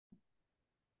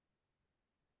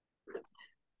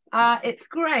It's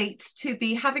great to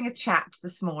be having a chat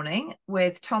this morning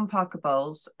with Tom Parker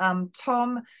Bowles.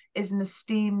 Tom is an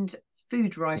esteemed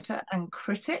food writer and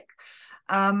critic,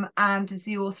 and is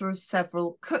the author of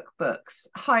several cookbooks.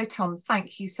 Hi, Tom.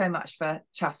 Thank you so much for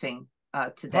chatting Hi,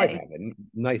 today. Pavan.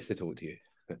 Nice to talk to you.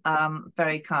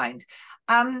 Very kind.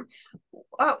 Um,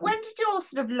 when did your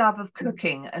sort of love of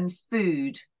cooking and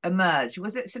food emerge?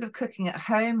 Was it sort of cooking at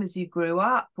home as you grew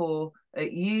up, or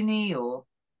at uni, or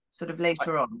sort of I,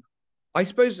 later on? I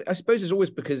suppose it's always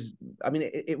because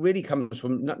it really comes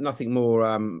from nothing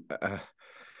more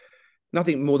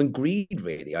nothing more than greed,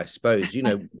 really. I suppose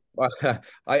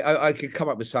I could come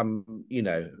up with some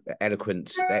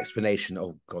eloquent explanation.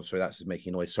 Oh God, sorry, that's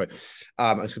making a noise. Sorry,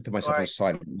 I'm just gonna put myself on Right.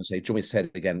 silent and say, do you want me to say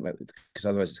it again? Because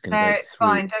otherwise it's going No, to go it's through.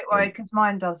 fine. Don't worry, because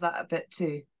mine does that a bit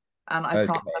too, and I can't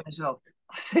Okay, turn it off.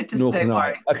 So just nor don't can I.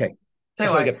 worry. Okay, Don't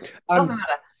sorry worry. again. Doesn't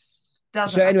matter. So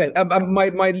Doesn't matter.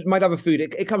 anyway, my love of food,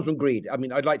 it comes from greed. I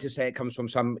mean, I'd like to say it comes from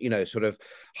some sort of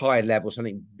higher level,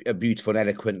 something beautiful and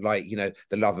eloquent, like the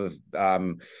love of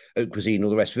haute cuisine, all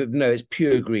the rest of it. No, it's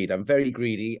pure greed. I'm very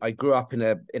greedy. I grew up in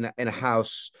a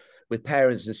house with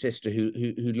parents and sister who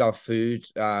love food.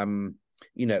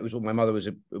 It was my mother was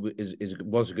a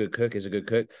good cook, is a good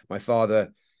cook. My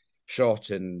father shot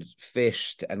and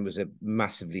fished and was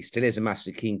still is a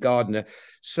massively keen gardener.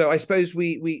 So I suppose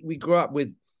we grew up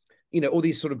with all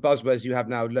these sort of buzzwords you have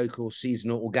now, local,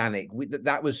 seasonal, organic.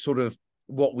 That was sort of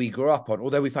what we grew up on,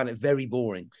 although we found it very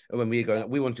boring when we were growing up.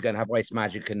 We wanted to go and have ice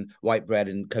magic and white bread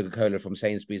and Coca-Cola from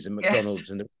Sainsbury's and Yes. McDonald's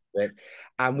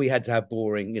and we had to have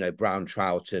boring, brown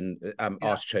trout and Yeah.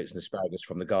 artichokes and asparagus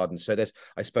from the garden. So there's,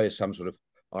 I suppose, some sort of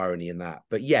irony in that.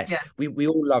 But yes, Yeah. we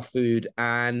all love food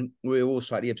and we're all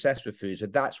slightly obsessed with food. So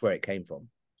that's where it came from.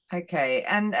 Okay.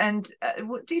 And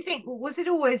do you think, was it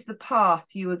always the path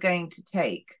you were going to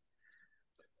take,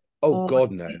 Oh or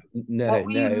God, no, no, what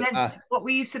were you no. meant? What were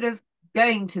you sort of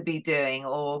going to be doing,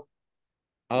 or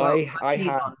well, I keen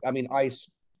had, on?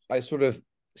 I sort of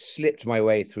slipped my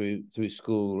way through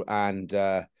school and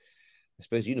I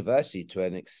suppose university to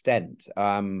an extent.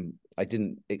 I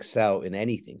didn't excel in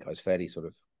anything. I was fairly sort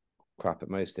of crap at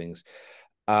most things.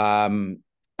 Um,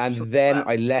 Sure. and then Well,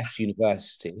 I left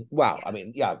university. Wow, I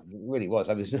mean, yeah, it really was.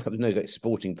 I was no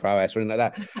sporting prowess or anything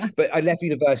like that. But I left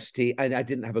university and I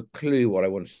didn't have a clue what I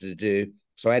wanted to do.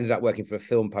 So I ended up working for a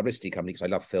film publicity company because I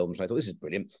love films. And I thought this is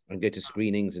brilliant. I can go to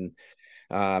screenings and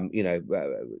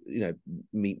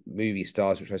meet movie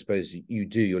stars, which I suppose you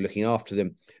do. You're looking after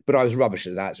them, but I was rubbish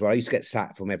at that as well. I used to get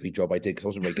sacked from every job I did because I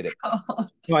wasn't very good at God.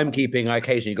 timekeeping. I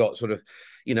occasionally got sort of,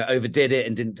 overdid it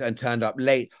and didn't and turned up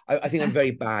late. I think I'm very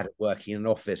bad at working in an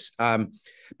office.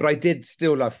 But I did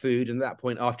still love food, and at that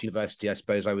point after university, I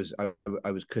suppose I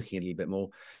was cooking a little bit more.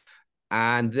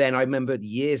 And then I remember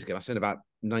years ago, I said about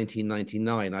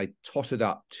 1999, I totted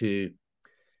up to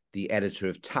the editor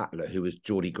of Tatler, who was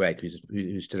Geordie Gregg,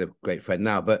 who's still a great friend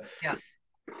now. But Yeah.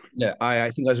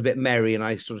 I think I was a bit merry, and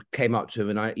I sort of came up to him,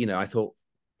 and I thought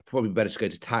probably better to go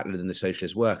to Tatler than the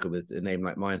Socialist Worker with a name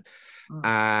like mine. Mm.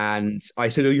 And I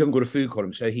said, "Oh, you haven't got a food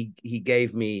column." So he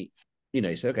gave me,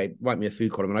 he said, "Okay, write me a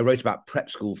food column." And I wrote about prep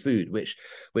school food, which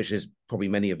is probably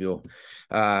many of your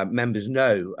members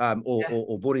know, Yes.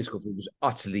 or boarding school food was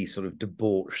utterly sort of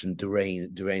debauched and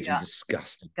deranged and Yeah.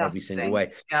 disgusting every single Disgusting.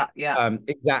 way. Yeah. Yeah.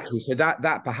 Exactly. So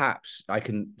that perhaps I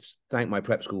can thank my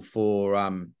prep school for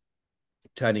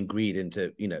turning greed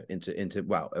into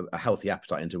well a healthy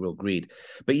appetite into real greed.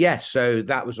 But yes, so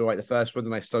that was all right. The first one,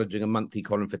 then I started doing a monthly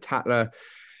column for Tatler.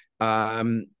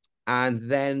 Um, and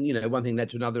then one thing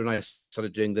led to another, and I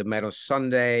started doing the Mail on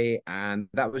Sunday, and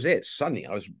that was it. Suddenly,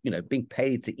 I was being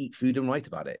paid to eat food and write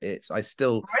about it. I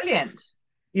still, Brilliant.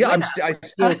 yeah, Winner. I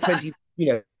still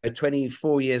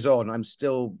 24 years on, I'm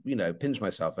still pinch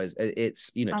myself as it's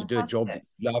to do a job that Fantastic.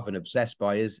 you love and obsessed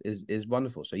by is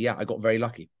wonderful. So yeah, I got very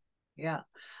lucky. Yeah.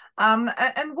 And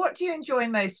what do you enjoy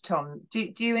most, Tom?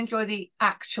 Do you enjoy the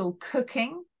actual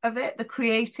cooking of it, the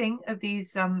creating of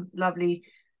these lovely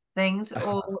things,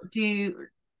 or do you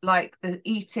like the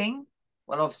eating?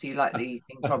 Well, obviously you like the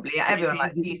eating, probably. Yeah, everyone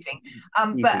likes eating.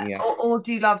 Eating, But yeah. or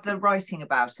do you love the writing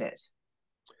about it?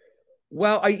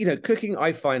 Well, cooking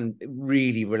I find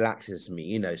really relaxes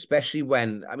me, especially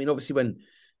when, I mean, obviously when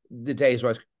the days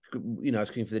where I was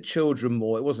cooking for the children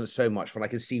more, it wasn't so much fun. I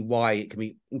can see why it can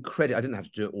be incredible. I didn't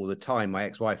have to do it all the time. My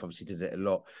ex-wife obviously did it a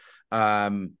lot.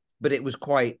 But it was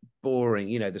quite boring,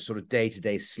 the sort of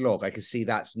day-to-day slog. I could see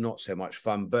that's not so much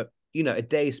fun. But, a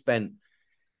day spent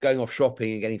going off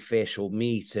shopping and getting fish or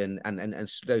meat and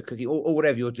slow cooking or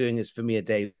whatever you're doing is for me a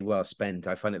day well spent.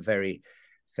 I find it very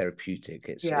therapeutic.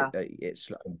 Yeah.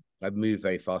 I move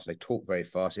very fast. I talk very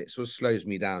fast. It sort of slows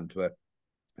me down to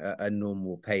a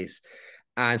normal pace.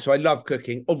 And so I love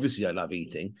cooking. Obviously, I love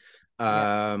eating.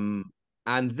 Yeah.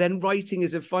 And then writing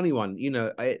is a funny one.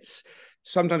 It's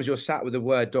sometimes you're sat with a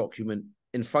Word document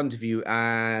in front of you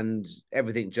and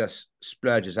everything just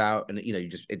splurges out, and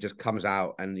it just comes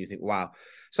out and you think, wow.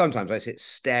 Sometimes I sit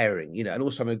staring, and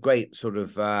also I'm a great sort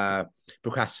of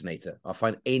procrastinator. I'll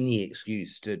find any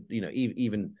excuse to,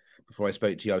 even before I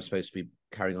spoke to you, I was supposed to be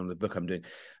carrying on the book I'm doing.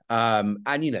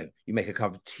 And you make a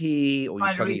cup of tea, or you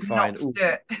Find a suddenly reason not find, to do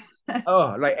it.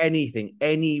 oh, like anything,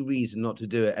 any reason not to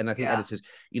do it. And I think Yeah. editors,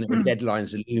 when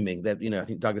deadlines are looming, that, I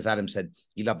think Douglas Adams said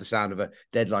he loved the sound of a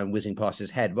deadline whizzing past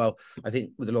his head. Well, I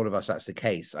think with a lot of us, that's the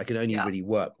case. I can only Yeah. really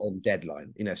work on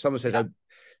deadline. If someone says, Yeah. oh,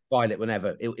 file it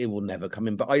whenever, it will never come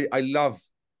in. But I love,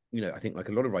 I think like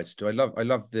a lot of writers do, I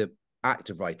love the act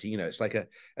of writing. It's like a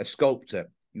sculptor.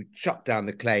 You chuck down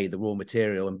the clay, the raw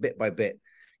material, and bit by bit,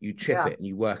 you chip Yeah. it and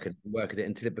you work at it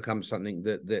until it becomes something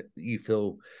that you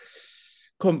feel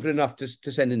confident enough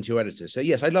to send into your editor. So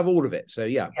yes, I love all of it. So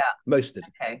yeah, most of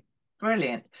it. Okay,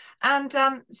 brilliant. And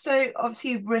so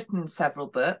obviously you've written several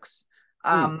books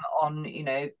on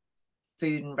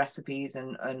food and recipes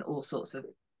and all sorts of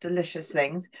delicious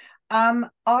things.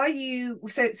 Are you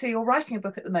so you're writing a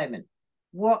book at the moment?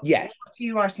 What Yes. are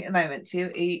you writing at the moment?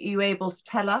 Are you able to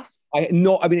tell us? I mean,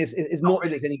 it's not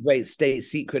that it's any great state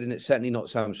secret, and it's certainly not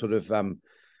some sort of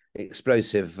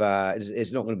explosive.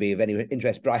 It's not going to be of any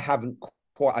interest. But I haven't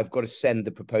quite. I've got to send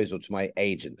the proposal to my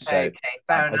agent. So Okay,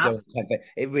 fair I enough. don't.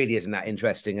 It really isn't that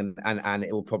interesting, and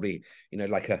it will probably,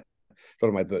 like a lot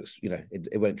of my books,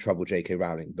 it won't trouble J.K.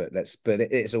 Rowling. But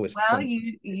it's always Well, fun.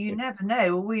 you never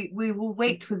know. We will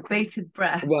wait with bated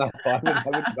breath. Well,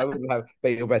 I wouldn't have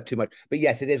bait your breath too much. But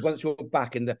yes, it is. Once you're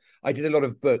back in I did a lot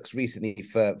of books recently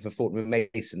for Fortnum and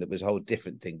Mason. That was a whole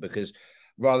different thing, because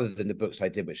rather than the books I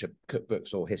did, which are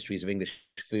cookbooks or histories of English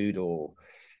food or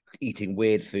eating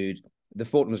weird food, the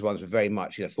Fortnum's ones were very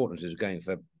much, Fortnum's was going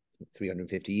for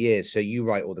 350 years. So you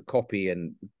write all the copy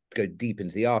and go deep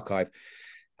into the archive,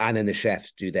 and then the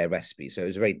chefs do their recipes. So it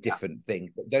was a very different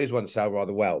thing. But those ones sell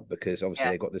rather well, because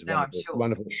obviously they've got Yes, this no, I'm wonderful, sure.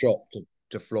 wonderful shop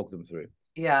to flog them through.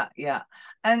 Yeah, yeah.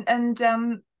 And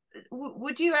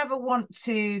would you ever want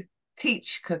to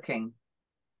teach cooking,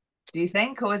 do you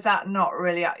think, or is that not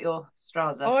really at your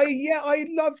straza? I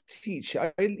love teach.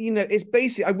 It's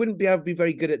basic. I wouldn't be able to be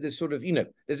very good at this sort of,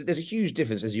 there's a huge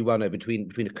difference, as you well know, between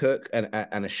a cook and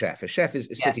a chef. A chef is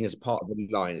Yes. sitting as part of the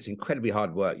line. It's incredibly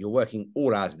hard work. You're working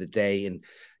all hours of the day in,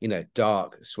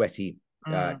 dark, sweaty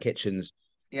kitchens.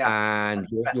 Yeah. And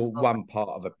you're one part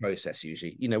of a process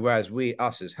usually, whereas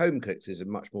us as home cooks is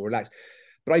much more relaxed.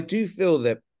 But I do feel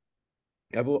that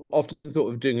I've often thought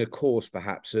of doing a course,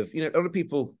 perhaps, of, a lot of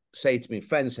people say to me,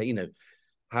 friends say,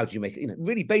 how do you make it?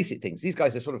 Really basic things. These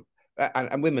guys are sort of,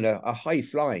 and women are high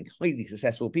flying, highly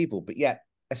successful people, but yet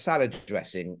a salad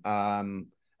dressing, an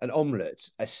omelette,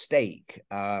 a steak,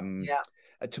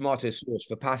 a tomato sauce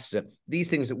for pasta. These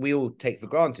things that we all take for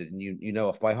granted and you know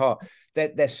off by heart,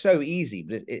 they're so easy,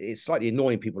 but it's slightly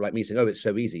annoying people like me saying, oh, it's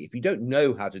so easy. If you don't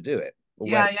know how to do it or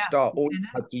where to start or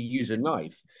how to use a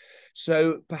knife.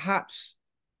 So perhaps,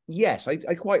 yes, I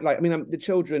quite like, I mean, the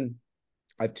children,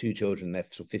 I have two children, they're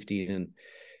sort of 15 and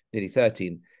nearly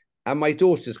 13. And my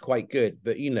daughter's quite good,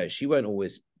 but, she won't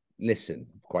always listen,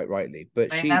 quite rightly.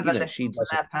 But they she, never listen she to does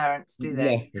their parents, do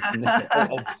they? No,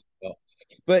 obviously not.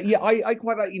 But yeah, I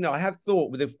quite like, I have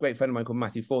thought with a great friend of mine called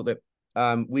Matthew Ford that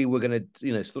we were going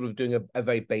to, sort of doing a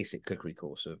very basic cookery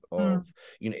course of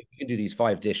if you can do these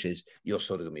 5 dishes, you're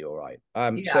sort of going to be all right.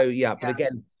 But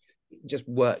again, just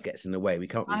work gets in the way. We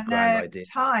come up with these grand ideas.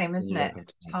 Time, isn't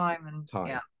it? Time and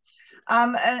yeah.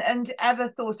 And ever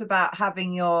thought about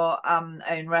having your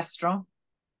own restaurant?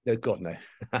 No, God, no.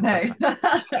 No.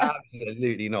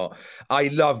 Absolutely not. I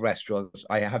love restaurants.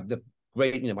 I have the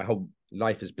great, my whole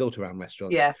life is built around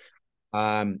restaurants. Yes.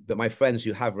 But my friends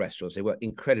who have restaurants, they work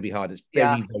incredibly hard. It's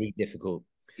very, very difficult.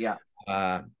 Yeah.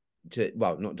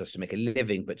 Not just to make a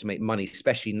living, but to make money,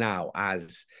 especially now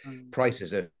as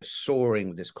prices are soaring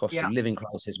with this cost of living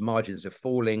crisis, margins are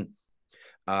falling.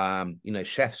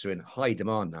 Chefs are in high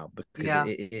demand now because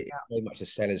it's very much a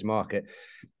seller's market.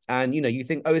 And you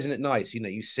think, oh, isn't it nice?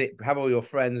 You have all your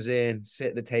friends in, sit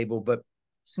at the table, but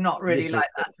it's not really like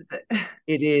that, is it?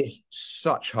 It is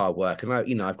such hard work. And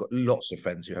I've got lots of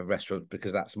friends who have restaurants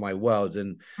because that's my world.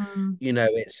 And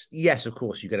it's, yes, of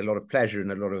course, you get a lot of pleasure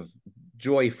and a lot of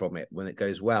joy from it when it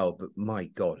goes well. But my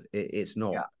God, it's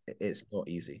not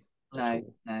easy at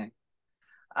all.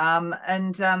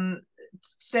 No.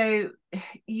 So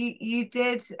you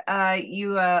did you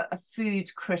were a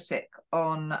food critic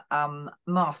on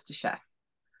Masterchef.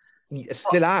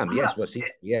 Still am, yes. Well, see,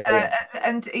 yeah.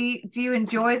 And do you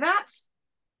enjoy that?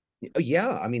 Oh, yeah,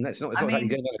 I mean, that's not, it's I not exactly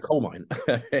mean, going down a coal mine.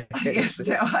 yes,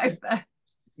 no, It's I bet.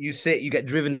 you sit, you get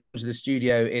driven to the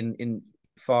studio in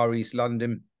Far East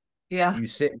London. Yeah, You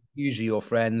sit, usually your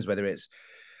friends, whether it's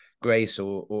Grace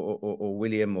or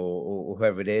William or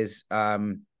whoever it is.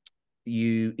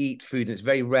 You eat food, and it's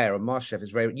very rare on MasterChef.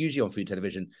 It's very usually on food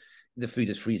television. The food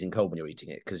is freezing cold when you're eating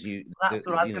it because that's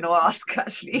what I was you going know, to ask well,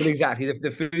 actually. exactly.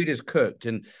 The food is cooked,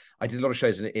 and I did a lot of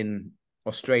shows in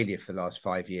Australia for the last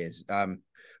 5 years,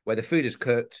 where the food is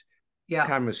cooked, Yeah,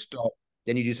 cameras stop,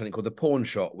 then you do something called the pawn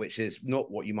shot, which is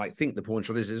not what you might think the pawn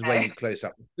shot is where no, you close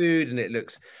up the food and it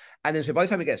looks, and then so by the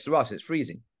time it gets to us, it's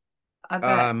freezing. I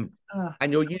bet. Um, Oh,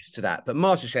 and you're used to that. But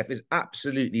MasterChef is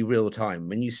absolutely real time.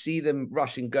 When you see them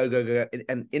rushing, go, go, go,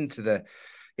 and into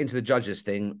the judges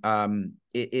thing,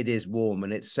 it is warm,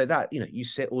 and it's so that you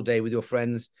sit all day with your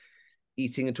friends,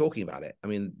 eating and talking about it. I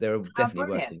mean, there are how definitely worse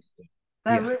brilliant. things to do.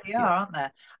 There Yeah, really are, yeah. aren't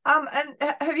there? And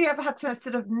have you ever had to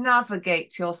sort of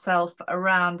navigate yourself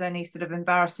around any sort of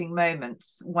embarrassing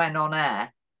moments when on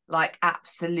air, like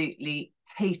absolutely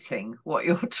hating what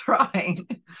you're trying?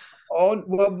 On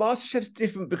well, MasterChef's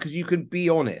different because you can be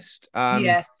honest.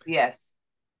 Yes, yes.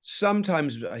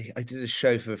 Sometimes I did a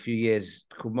show for a few years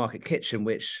called Market Kitchen,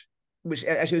 which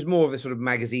actually was more of a sort of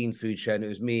magazine food show, and it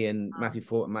was me and Mm. Matthew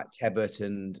Fort and Matt Tebbett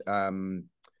and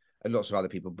lots of other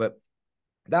people. But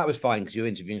that was fine because you're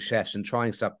interviewing chefs and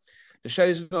trying stuff. The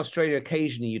shows in Australia,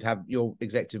 occasionally you'd have your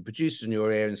executive producer in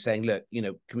your ear and saying, "Look,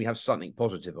 can we have something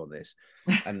positive on this?"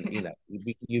 And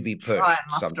you'd be Try pushed and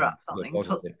muster sometimes up to the something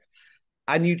positive, positive.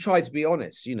 and you try to be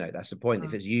honest. That's the point.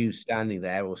 If Mm. it's you standing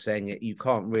there or saying it, you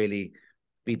can't really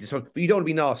be dishonest, but you don't want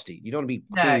to be nasty. You don't want to be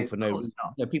No, cruel of for no course reason.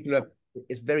 not. People are.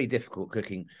 It's very difficult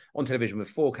cooking on television with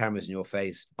 4 cameras in your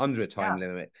face, under a Yeah, time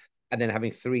limit, and then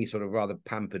having three sort of rather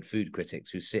pampered food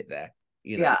critics who sit there,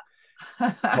 yeah.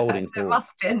 holding It forth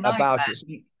must be a about nightmare.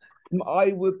 it. So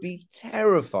I would be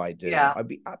terrified doing that. Yeah, I'd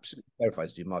be absolutely terrified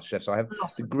to do MasterChef. So I have a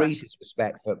lot the of pressure. greatest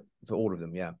respect for all of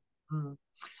them. Yeah.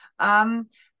 Mm.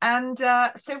 And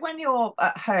so when you're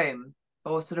at home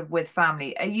or sort of with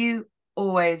family, are you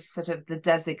always sort of the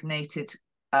designated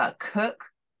cook,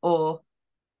 or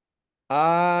you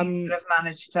Um, sort of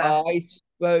managed to, I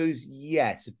suppose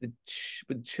yes. If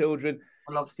with children,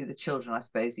 well, obviously the children, I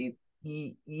suppose you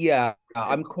yeah, cook.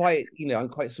 I'm quite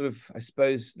sort of. I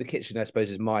suppose the kitchen, I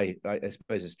suppose, is I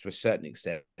suppose, is to a certain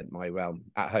extent my realm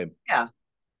at home. Yeah,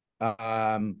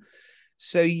 Um,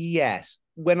 so yes,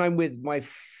 when I'm with my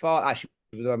father, actually,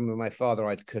 when I'm with my father,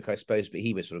 I'd cook, I suppose, but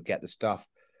he would sort of get the stuff.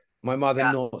 My mother,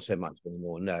 yeah, not so much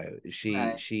anymore. No,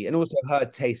 no. and also her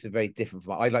tastes are very different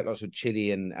from. I like lots of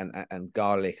chili and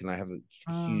garlic, and I have a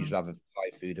huge Mm, love of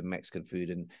Thai food and Mexican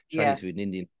food and Chinese yes. food and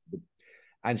Indian food.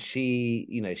 And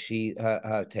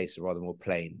her tastes are rather more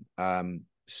plain.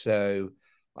 So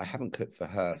I haven't cooked for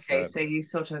her Okay, for so you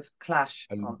sort of clash,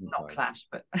 a or long not time. clash,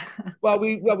 but Well,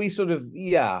 we sort of,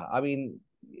 yeah. I mean,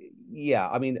 yeah.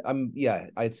 I mean, yeah.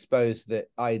 I suppose that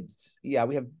yeah.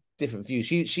 We have different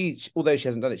views. Although she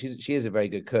hasn't done it, she is a very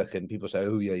good cook, and people say,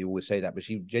 "Oh, yeah, you always say that," but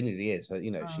she genuinely is. So,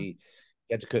 mm, she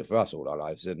had to cook for us all our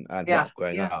lives, and yeah, well,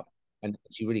 growing yeah, up, and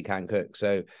she really can cook.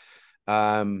 So,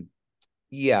 um,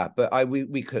 yeah. But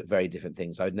we cook very different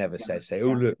things. I'd never yeah, say, "Oh,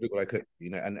 yeah, look what I cook,"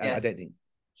 and I yes. don't think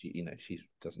she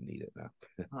doesn't need it now.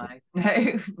 No,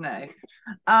 no, no.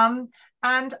 Um,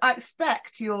 and I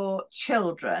expect your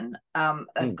children Mm.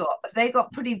 have they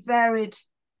got pretty varied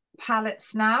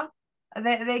palates now? Are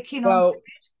they keen on food,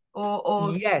 Well,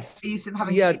 or yes, are you sort of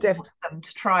having to yeah, force them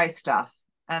to try stuff?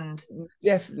 And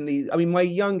definitely. I mean, my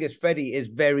youngest Freddie is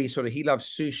very sort of. He loves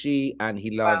sushi and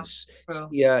he well, loves well,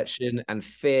 sea urchin and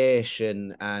fish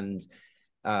and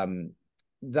um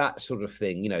that sort of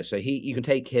thing. So you can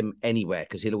take him anywhere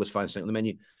because he'll always find something on the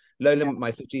menu. Lola, yeah,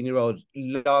 my 15-year-old,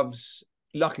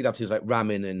 luckily loves things like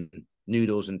ramen and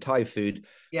noodles and Thai food,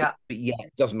 yeah, but yeah,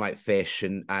 doesn't like fish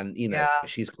and yeah,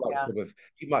 she's quite yeah, sort of.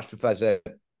 She much prefers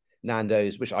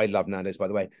Nando's, which I love Nando's, by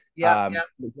the way. yeah, yeah,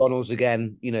 McDonald's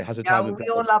again, has a yeah. time Well, and we place.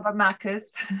 all love a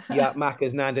Macca's. Yeah,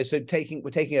 Macca's, Nando's. So we're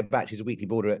taking her back. She's a weekly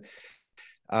boarder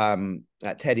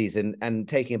at Teddy's and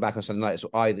taking her back on Sunday night. So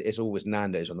it's always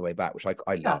Nando's on the way back, which I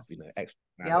Yeah, love. Extra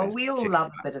yeah. Well, Nando's we all chicken.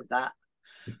 love a bit of that.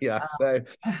 Yeah. So,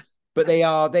 Um, but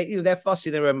they're fussy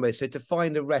in their own way. So to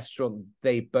find a restaurant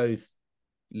they both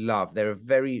love, there are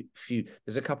very few.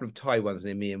 There's a couple of Thai ones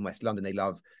near me in West London. They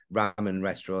love ramen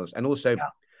restaurants, and also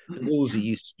the Wolsey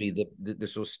used to be the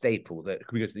sort of staple that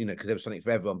we go to, because there was something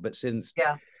for everyone. But since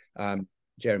yeah. um,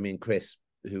 Jeremy and Chris,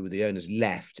 who were the owners,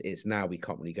 left, it's now we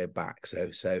can't really go back.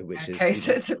 So which is Okay,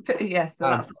 so it's a bit, yes, so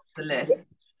um, that's off the list.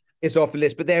 it's off the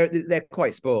list, but they're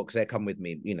quite spoiled because they come with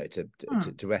me, Hmm.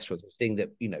 to restaurants. The thing that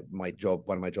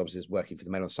one of my jobs is working for the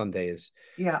Mail on Sunday is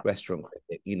Yeah. restaurant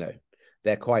critic.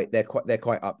 They're quite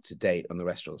up to date on the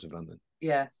restaurants of London.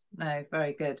 Yes. No,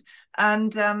 very good.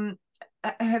 And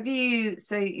have you,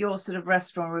 so your sort of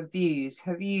restaurant reviews,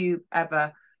 have you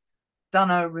ever done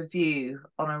a review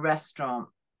on a restaurant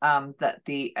that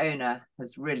the owner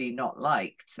has really not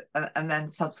liked and then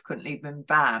subsequently been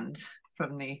banned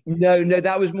from the No,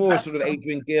 that was more sort of restaurant?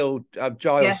 Adrian Guild, Yes,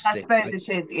 Giles I thing. suppose it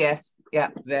is. Yes. Yeah.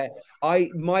 There,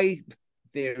 my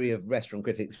theory of restaurant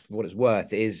critics, for what it's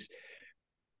worth, is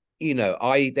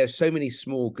there's so many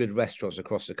small good restaurants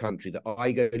across the country that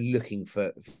I go looking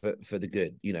for the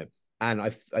good, and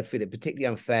I'd feel it particularly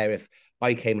unfair if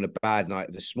I came on a bad night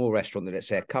of a small restaurant that, let's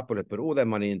say, a couple have put all their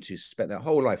money into, spent their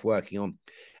whole life working on,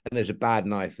 and there's a bad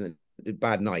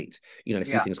bad night, a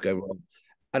few Yeah. things go wrong,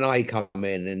 and I come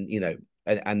in and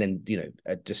and then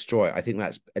destroy it. I think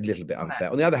that's a little bit No.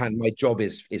 unfair. On the other hand, my job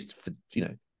is for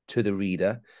to the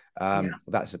reader. Yeah.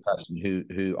 That's the person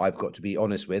who I've got to be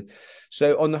honest with.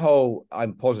 So on the whole,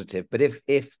 I'm positive. But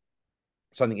if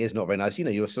something is not very nice,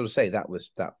 you'll sort of say that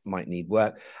might need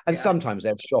work. And Yeah. sometimes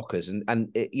they're shockers, and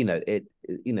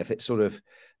if it's sort of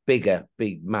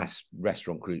big mass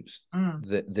restaurant groups Mm.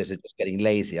 that are just getting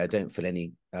lazy, I don't feel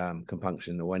any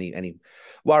compunction or any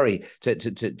worry to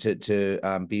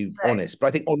be So, honest. But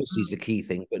I think honesty mm, is the key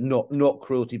thing, but not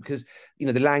cruelty, because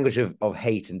the language of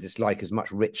hate and dislike is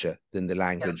much richer than the yeah.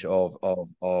 language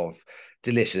of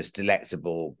delicious,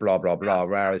 delectable, blah blah Yeah. blah.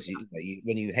 Whereas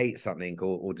when you hate something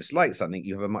or dislike something,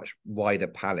 you have a much wider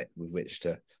palette with which to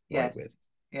write Yes. with.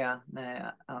 Yeah.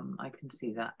 No, I can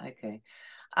see that. Okay.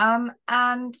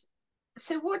 And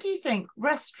so what do you think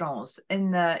restaurants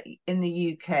in the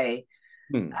UK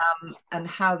Hmm. and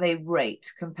how they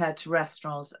rate compared to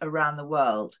restaurants around the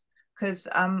world? Because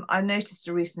I noticed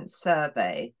a recent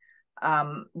survey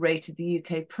rated the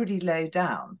UK pretty low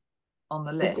down on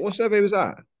the What list. survey was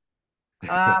that?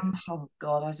 Oh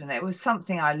God, I don't know. It was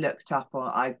something I looked up or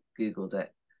I Googled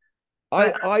it.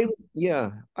 But I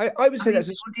yeah, I would I say mean, that's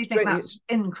a or do you think straight. that's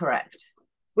incorrect?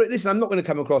 But listen, I'm not going to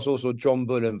come across all sort of John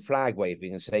Bull and flag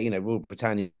waving and say, Rule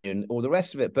Britannia and all the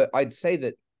rest of it. But I'd say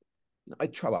that I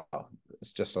travel.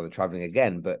 It's just on the traveling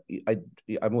again, but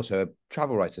I'm also a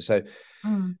travel writer, so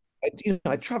Mm,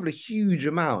 I travel a huge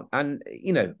amount, and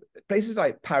places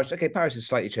like Paris. Okay, Paris is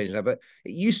slightly changed now, but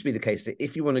it used to be the case that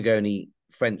if you want to go and eat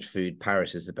French food,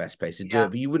 Paris is the best place to do yeah, it.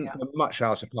 But you wouldn't yeah. find much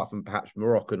else apart from perhaps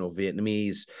Moroccan or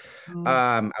Vietnamese,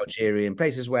 Mm, Algerian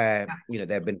places where yeah.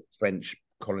 there have been French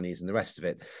colonies and the rest of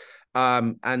it.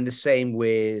 And the same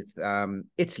with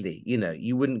Italy.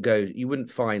 You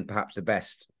wouldn't find perhaps the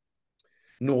best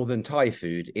northern Thai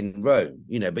food in Rome,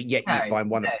 but yet No, you find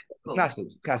no, wonderful of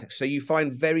course. classics. So you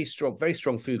find very strong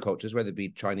food cultures, whether it be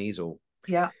Chinese or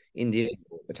Yeah, Indian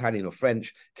or Italian or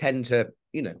French, tend to,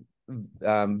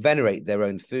 venerate their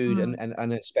own food mm,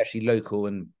 and especially local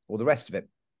and all the rest of it.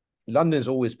 London's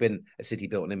always been a city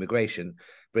built on immigration, yeah,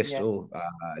 Bristol,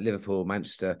 Liverpool,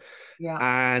 Manchester. yeah,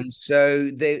 And so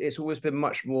it's always been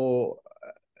much more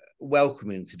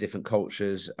welcoming to different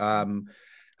cultures. And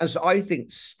so I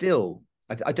think still,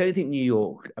 I don't think New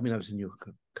York. I mean, I was in New York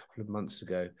a couple of months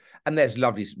ago, and there's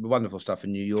lovely, wonderful stuff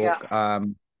in New yeah. York.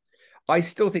 I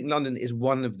still think London is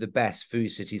one of the best food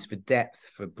cities for depth,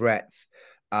 for breadth.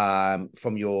 From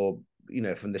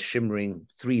from the shimmering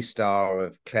 3-star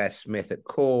of Claire Smith at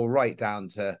Core, right down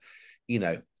to,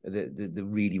 the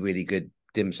really really good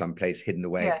dim sum place hidden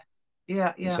away Yes,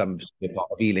 yeah, in yeah. some part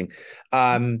of Ealing.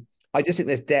 I just think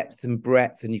there's depth and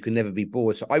breadth, and you can never be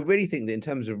bored. So I really think that in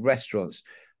terms of restaurants,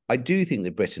 I do think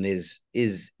that Britain is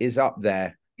up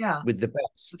there Yeah. with the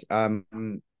best.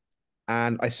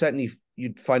 And I certainly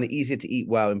you'd find it easier to eat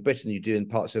well in Britain than you do in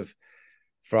parts of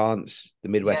France, the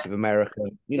Midwest of Yes. America. I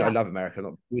Yeah. love America, I'm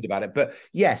not rude about it, but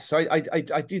yes, I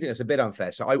do think that's a bit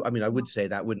unfair. So I mean, I would say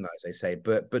that, wouldn't I, as they say,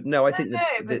 but no, I No, think no,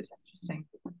 but that it's interesting.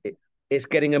 it's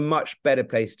getting a much better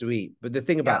place to eat. But the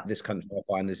thing Yeah. about this country, I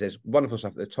find, is there's wonderful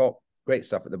stuff at the top, great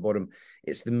stuff at the bottom.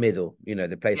 It's the middle, the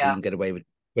place where you Yeah. can get away with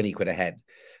 20 quid a head.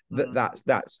 Mm,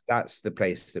 That's the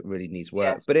place that really needs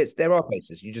work. yes. But there are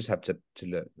places, you just have to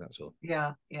look. That's all.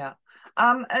 Yeah. Yeah.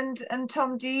 And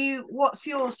Tom, what's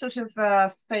your sort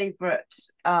of favorite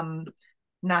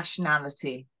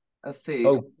nationality of food?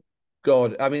 Oh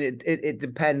God, I mean, it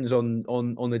depends on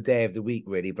the day of the week,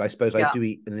 really. But I suppose I Yeah. do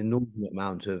eat an inordinate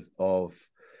amount of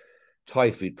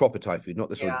Thai food, proper Thai food, not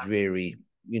the sort of Yeah. dreary,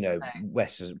 No.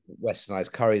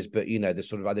 westernized curries, but the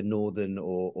sort of either northern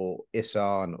or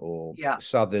Isan or Yeah.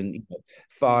 southern, Mm,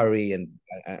 fiery and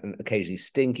occasionally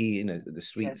stinky, the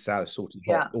sweet, yes. sour, salty,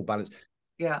 hot, Yeah. all balanced.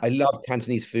 Yeah. I love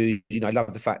Cantonese food. You know, I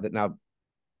love the fact that now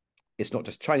it's not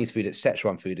just Chinese food, it's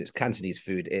Szechuan food, it's Cantonese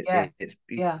food, Yes. it's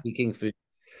Yeah. Peking food.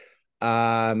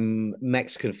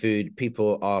 Mexican food,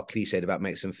 people are cliched about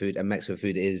Mexican food, and Mexican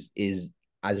food is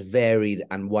as varied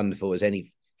and wonderful as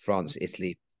any. France,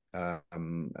 Italy,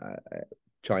 um uh,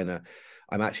 China.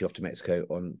 I'm actually off to Mexico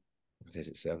on what is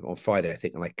it, on Friday, I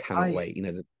think, and I Are cannot you? wait. You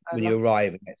know, Oh, when you lovely.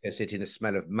 arrive in Mexico City, the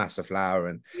smell of masa flour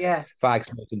and Yes. fag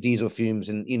smoke and diesel fumes,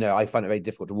 and you know, I find it very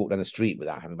difficult to walk down the street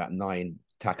without having about 9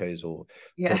 tacos or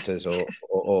Yes. tortas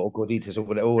or gorditas or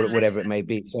whatever it may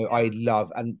Delicious. be. So Yeah. I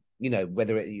love, and you know,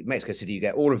 whether Mexico City, you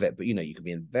get all of it, but you know, you could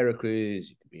be in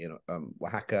Veracruz, you could be in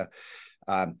Oaxaca,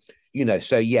 um, you know,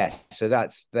 so yes, so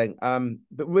that's the thing.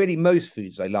 But really, most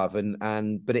foods I love,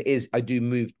 but it is, I do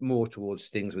move more towards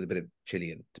things with a bit of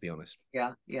Chilean, to be honest,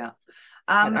 Yeah. Yeah.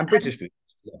 and And British food.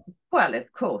 Yeah, well,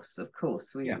 of course,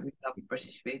 yeah. we love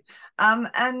British food.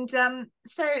 And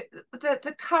so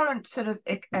the current sort of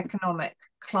economic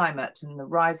climate and the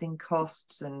rising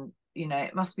costs, and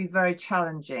it must be very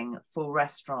challenging for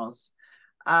restaurants.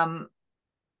 Um,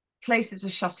 Places are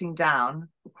shutting down.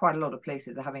 Quite a lot of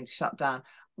places are having to shut down.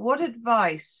 What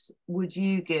advice would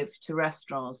you give to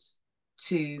restaurants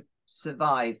to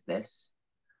survive this,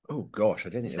 Oh gosh, I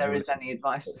don't think if there's there one is any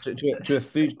advice to a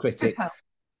food could critic. help?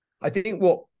 I think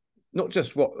what, not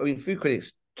just what, I mean, food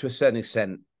critics to a certain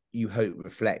extent, you hope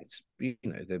reflect, you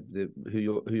know, the who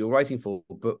you're writing for,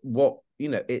 but what, you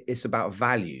know, it's about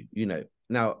value. You know,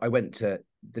 now I went to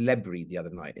the Ledbury the other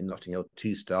night in Notting Hill,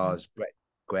 2 stars, Brett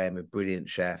Graham, a brilliant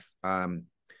chef,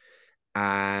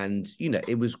 and you know,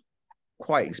 it was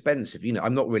quite expensive. You know,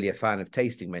 I'm not really a fan of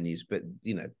tasting menus, but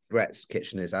you know, Brett's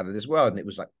kitchen is out of this world, and it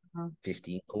was like Mhm.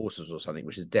 15 courses or something,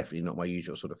 which is definitely not my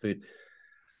usual sort of food.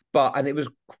 But and it was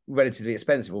relatively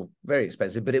expensive, or very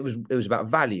expensive, but it was about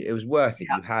value. It was worth it.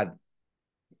 You had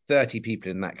 30 people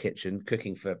in that kitchen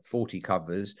cooking for 40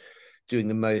 covers, doing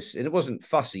the most, and it wasn't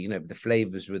fussy. You know, the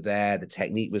flavors were there, the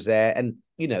technique was there, and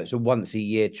you know, it's a once a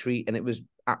year treat, and it was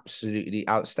absolutely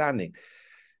outstanding.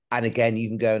 And again, you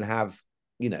can go and have,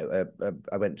 you know,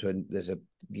 I went to there's a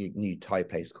new Thai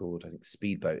place called, I think,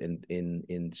 Speedboat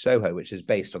in Soho, which is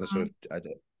based on the sort of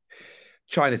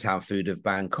Chinatown food of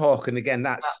Bangkok. And again,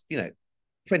 that's, you know,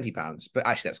 £20, but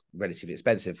actually that's relatively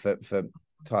expensive for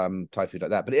Thai food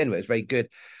like that. But anyway, it's very good.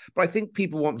 But I think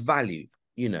people want value,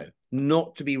 you know,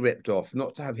 not to be ripped off,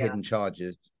 not to have Yeah. hidden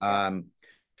charges. Yeah.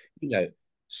 You know,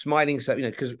 smiling, so you know,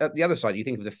 because at the other side you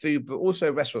think of the food, but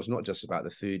also restaurants not just about the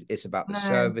food, it's about the No.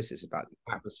 service, it's about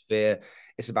the atmosphere,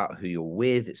 it's about who you're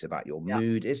with, it's about your Yeah.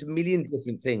 mood, it's a million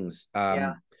different things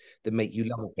Yeah. that make you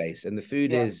love a place. And the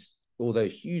food Yeah. is, although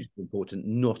hugely important,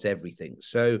 not everything.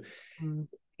 So Mm.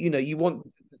 you know, you want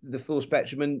the full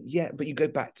spectrum, and yeah, but you go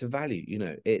back to value. You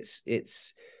know, it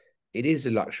is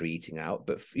a luxury eating out,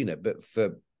 but you know, but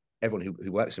for everyone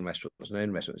who works in restaurants and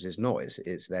own restaurants, it's not,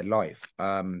 it's their life.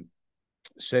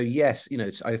 So yes, you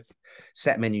know, I've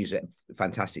set menus at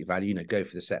fantastic value, you know, go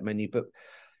for the set menu. But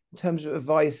in terms of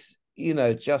advice, you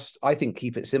know, just, I think,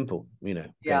 keep it simple, you know,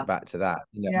 going Yeah. back to that.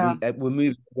 You know, Yeah. we're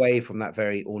moving away from that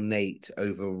very ornate,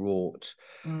 overwrought,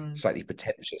 Mm. slightly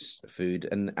pretentious food,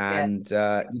 Yeah. you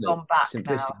know, Gone back now,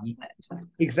 simplicity. hasn't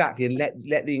it? Exactly. And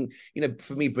let the, you know,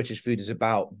 for me, British food is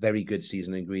about very good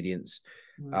seasonal ingredients,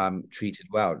 Mm. treated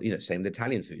well. You know, same with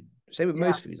Italian food, same with Yeah.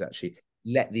 most foods actually.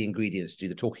 Let the ingredients do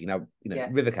the talking. Now, you know, Yeah.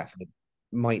 River Cafe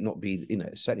might not be, you know,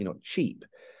 certainly not cheap,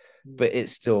 Mm. but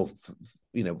it's still,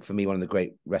 you know, for me, one of the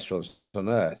great restaurants on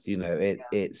earth. You know,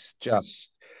 it's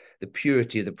just the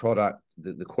purity of the product,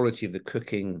 the quality of the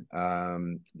cooking,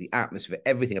 the atmosphere,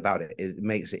 everything about it, it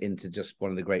makes it into just one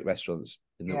of the great restaurants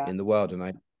Yeah. in the world.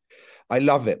 And I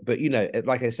love it. But you know,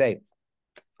 like I say,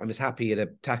 I'm as happy at a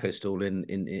taco stall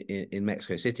in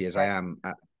Mexico City as I Yes. am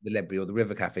at the Ledbury or the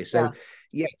River Cafe. So Yeah.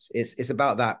 yes, it's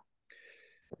about that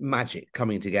magic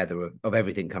coming together of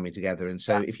everything coming together. And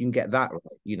so Yeah. if you can get that right,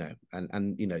 you know,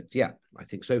 and you know, yeah, I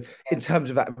think so. In Yes.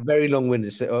 terms of that very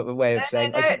long-winded way No, of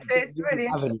saying, I no, don't think it's we really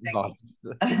have any interesting.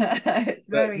 advice. It's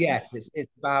But very yes,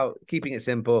 it's about keeping it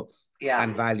simple yeah.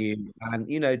 and value, and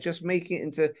you know, just making it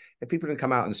into, if people can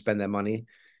come out and spend their money,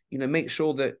 you know, make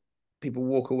sure that people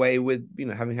walk away with, you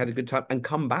know, having had a good time and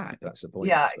come back. That's the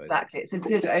point, I Yeah, suppose. exactly. It's a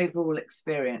good overall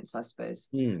experience, I suppose,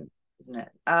 Mm. isn't it?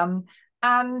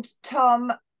 And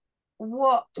Tom,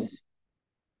 what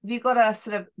have you got a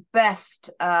sort of best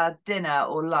dinner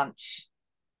or lunch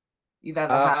you've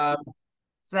ever had? Um,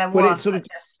 Is there but one it's sort that of,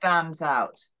 just stands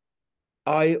out?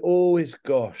 I always,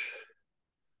 gosh,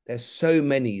 there's so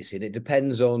many, you see, and it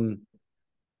depends on,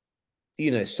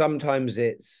 you know, sometimes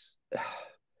it's,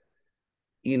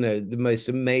 you know, the most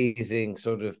amazing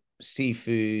sort of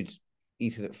seafood,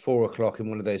 eating at 4 o'clock in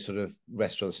one of those sort of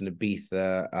restaurants in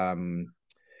Ibiza.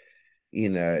 You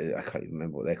know, I can't even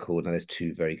remember what they're called. Now there's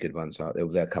two very good ones out there.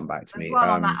 They'll come back to There's me. one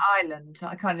on that island.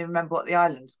 I can't even remember what the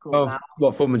island's called Oh, now.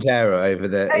 what, Formentera over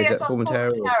there? Oh Is yes, that on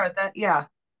Formentera? Or... Formentera. That yeah,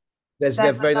 They're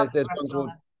there's a very nice. lovely There's one restaurant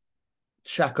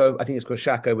called Shaco. I think it's called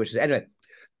Shaco, which is anyway.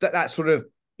 That sort of,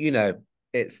 you know,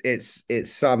 it's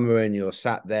summer and you're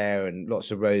sat there and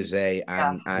lots of rosé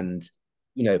there. and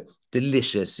you know,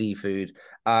 delicious seafood.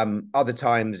 Other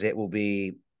times it will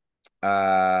be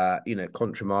you know,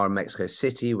 Contramar in Mexico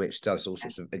City, which does all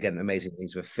sorts Yes. of, again, amazing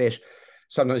things with fish.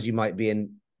 Sometimes you might be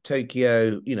in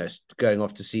Tokyo, you know, going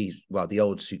off to see, well, the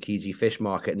old Tsukiji fish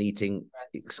market and eating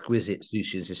Yes. exquisite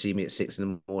sushi and sashimi at 6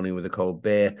 in the morning with a cold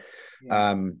beer.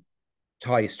 Yeah.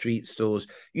 Thai street stores.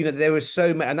 You know, there was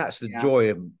so many, and that's the Yeah.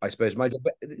 joy of, I suppose, my job.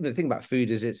 But you know, the thing about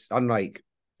food is it's unlike,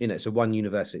 you know, it's a one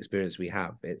universal experience we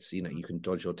have. It's, you know, you can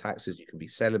dodge your taxes, you can be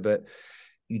celibate,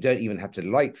 you don't even have to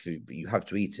like food, but you have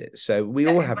to eat it. So we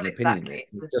all have Well, an opinion. exactly.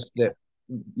 It's just that,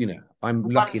 you know, I'm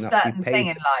One lucky enough to be certain thing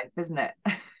paid. in life, isn't it?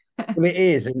 Well, it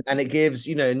is, and it gives,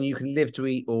 you know, and you can live to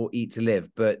eat or eat to live,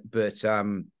 but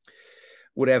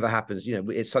whatever happens, you know,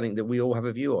 it's something that we all have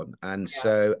a view on, and Yeah.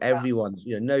 so everyone's,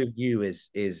 you know, no view is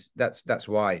that's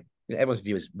why, you know, everyone's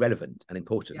view is relevant and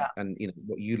important, Yeah. and you know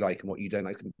what you like and what you don't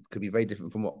like could be very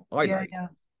different from what I Yeah. like. Yeah.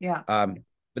 Yeah.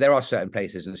 But there are certain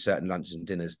places and certain lunches and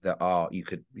dinners that are you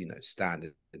could, you know, stand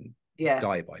and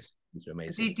die Yes. by. These are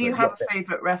amazing. Do you But have yes, a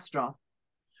favorite restaurant?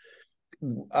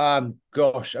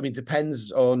 gosh, I mean,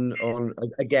 depends on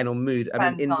again on mood. I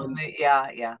mean, Depends in on the mood. Yeah.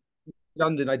 Yeah.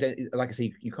 London, I don't, like I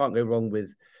say, you can't go wrong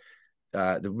with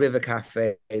the River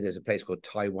Cafe. There's a place called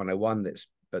Thai 101 that's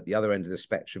at the other end of the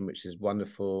spectrum, which is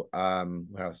wonderful.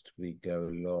 Where else do we go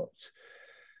a lot?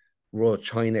 Royal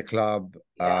China Club.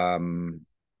 Yeah.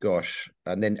 Gosh,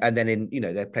 and then in, you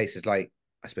know, there are places like,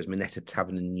 I suppose, Minetta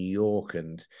Tavern in New York,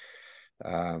 and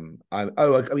you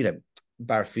know,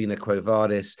 Barafina Quo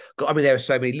Vadis. God, I mean, there are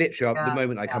so many. Literally, the Yeah.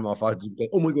 moment I Yeah. come off, I go,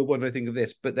 oh my god, what did I think of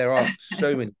this? But there are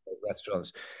so many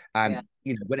restaurants, Yeah. and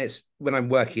you know, when I'm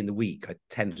working in the week, I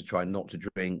tend to try not to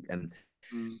drink and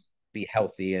Mm. be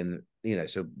healthy, and you know,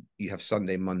 so you have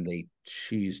Sunday, Monday,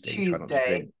 Tuesday, you try not to Tuesday.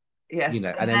 drink, you Yes.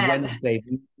 know, And and then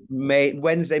then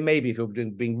Wednesday maybe if you're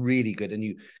being really good and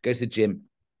you go to the gym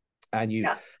and you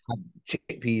yeah. have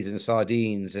chickpeas and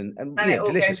sardines and Then you it know, all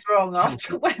delicious. goes wrong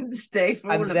after Wednesday for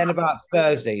all And of then us. about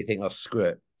Thursday, you think, oh, screw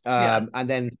it. Yeah. And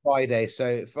then Friday.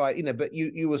 So Friday, you know, but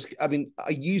you was, I mean, I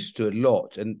used to a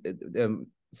lot, and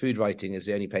food writing is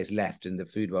the only place left in the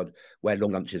food world where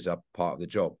long lunches are part of the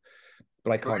job.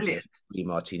 But I can't do a Brilliant. free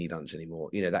martini lunch anymore.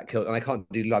 You know, that killed, and I can't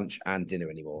do lunch and dinner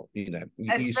anymore. You know,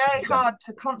 It's very hard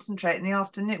to concentrate in the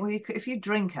afternoon. Well, if you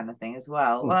drink anything as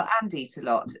well, well, and eat a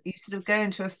lot, you sort of go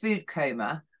into a food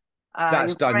coma. that's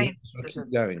Your done. You brain's sort keep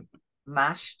of going.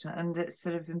 mashed, and it's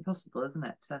sort of impossible, isn't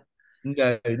it? So,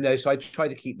 No. So I try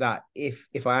to keep that.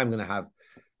 If I am going to have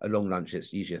a long lunch,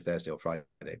 it's usually a Thursday or Friday.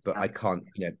 But yeah, I can't.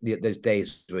 You know, there's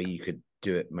days where you could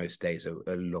do it. Most days are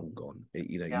long gone.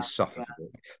 You know, you yeah, suffer yeah, for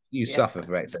it. You yeah, suffer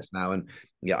for excess now, and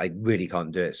yeah, I really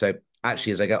can't do it. So yeah.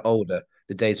 actually, as I get older,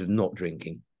 the days of not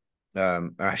drinking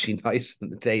are actually nicer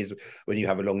than the days when you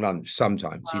have a long lunch.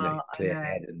 Sometimes, you know, Well, I clear know.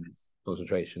 head and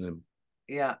concentration and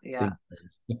Yeah, yeah.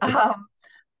 things. Um,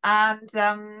 and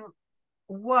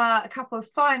a couple of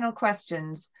final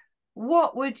questions.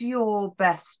 What would your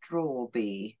best draw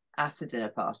be at a dinner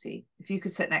party? If you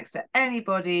could sit next to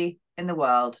anybody in the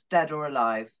world, dead or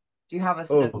alive, do you have a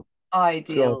sort of Oh God.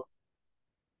 ideal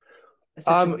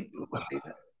Um,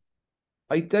 situation?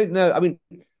 I don't know. I mean,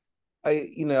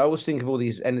 you know, I always think of all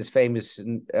these endless famous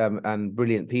and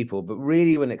brilliant people, but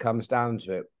really when it comes down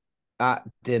to it, at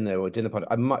dinner or dinner party,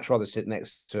 I'd much rather sit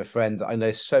next to a friend that I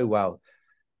know so well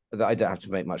that I don't have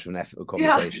to make much of an effort or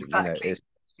Yeah, conversation. You know, exactly. it's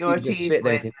You're you at can just ease sit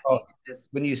there and with, think, and oh, you can just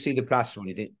when you see the plaster one,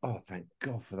 you think, oh, thank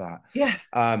God for that. yes.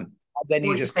 And then you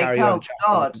Or you just think, carry on oh chatting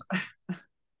God.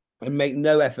 and make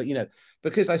no effort, you know,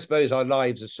 because I suppose our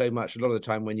lives are so much a lot of the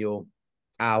time when you're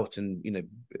out and, you know,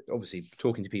 obviously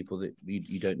talking to people that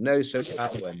you don't know so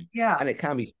well, Yeah, and it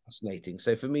can be fascinating.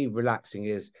 So for me, relaxing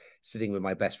is sitting with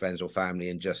my best friends or family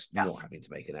and just yeah, not having to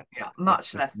make an yeah. effort.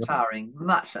 Much less tiring,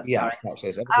 much less Yeah, tiring. much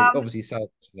less. Um, Obviously self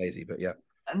lazy, but yeah.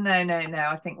 no, no, no.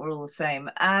 I think we're all the same.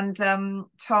 And Tom,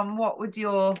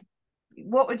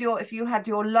 if you had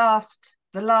the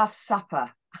last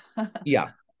supper, Yeah.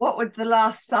 what would the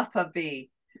last supper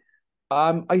be?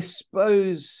 I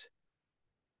suppose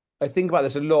I think about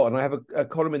this a lot, and I have a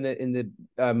column in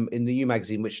the U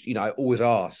magazine, which, you know, I always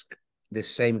ask this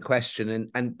same question,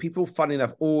 and people, funny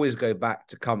enough, always go back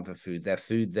to comfort food, their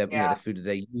food, their, you know, Yeah, the food of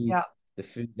their youth, yeah, the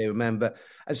food they remember.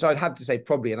 And so I'd have to say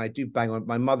probably, and I do bang on,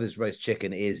 my mother's roast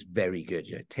chicken is very good.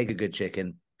 You know, take a good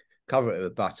chicken, cover it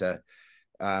with butter,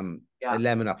 a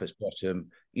lemon up its bottom,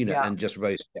 you know, and just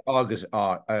roast it. Argos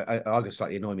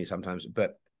slightly annoy me sometimes,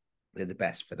 but they're the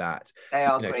best for that. They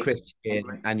are great crisp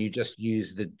chicken, and you just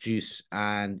use the juice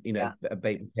and, you know, a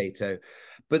baked potato.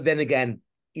 But then again,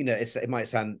 you know, it might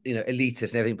sound, you know,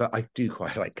 elitist and everything, but I do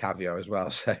quite like caviar as well.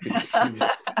 So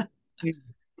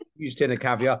use tin of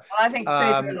caviar. Well, I think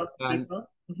so for a lot of people.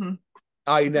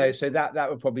 I know. So that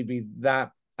would probably be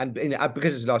that. And, you know,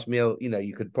 because it's the last meal, you know,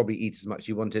 you could probably eat as much as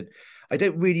you wanted. I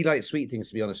don't really like sweet things,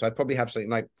 to be honest. So I'd probably have something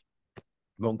like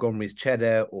Montgomery's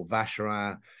cheddar or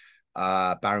Vacherin,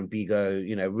 Baron Bigot,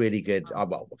 you know, really good.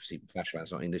 Well, obviously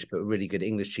Vacherin's not English, but really good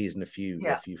English cheese and a few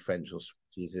French or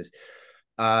cheeses.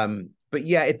 But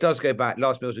yeah, it does go back.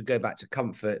 Last meals would go back to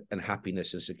comfort and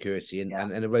happiness and security, and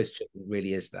a roast chicken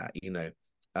really is that, you know.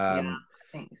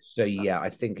 So yeah, I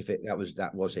think if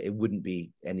that was it, it wouldn't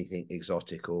be anything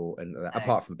exotic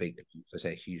apart from big, let's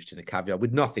say, huge tin of caviar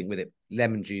with nothing with it,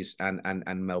 lemon juice and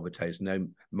Melba toast, no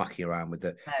mucking around with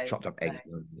the chopped up eggs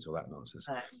and all that nonsense.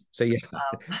 So yeah,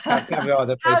 caviar,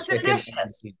 the how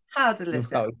delicious, how delicious.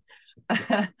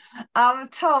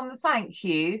 Tom, thank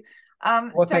you.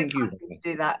 Well, thank you to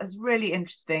do that. It's really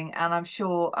interesting, and I'm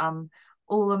sure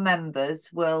all the members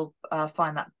will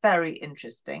find that very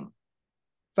interesting.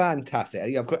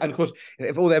 Fantastic. Yeah, and of course,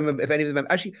 if any of them,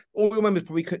 actually, all your members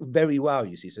probably cook very well.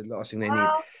 You see, so the last thing they need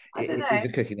is a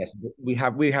cooking lesson. But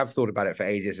we have thought about it for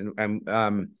ages, and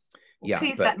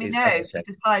please let me know if you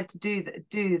decide to do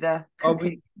the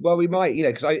cooking. We might, you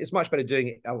know, because it's much better doing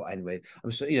it. Oh, anyway,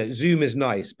 you know, Zoom is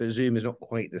nice, but Zoom is not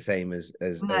quite the same as.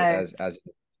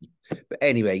 But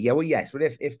anyway, yeah. Well, yes, but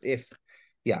if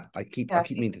I keep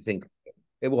meaning to think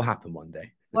it will happen one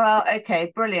day. Well,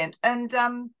 okay, brilliant,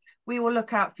 and we will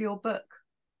look out for your book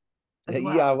as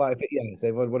well. Yeah, well, yeah.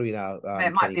 So what are we now?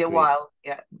 It might be a while.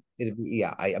 I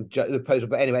am the proposal,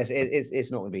 but anyway,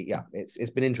 it's not going to be. Yeah,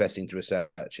 it's been interesting to research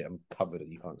it. I'm covered,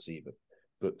 you can't see, but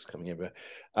books coming everywhere.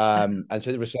 And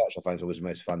so the research I find is always the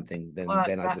most fun thing. Then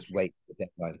I just wait for the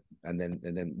deadline and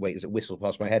then wait as it whistles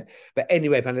past my head. But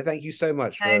anyway, Panda, thank you so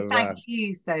much. Thank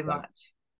you so much.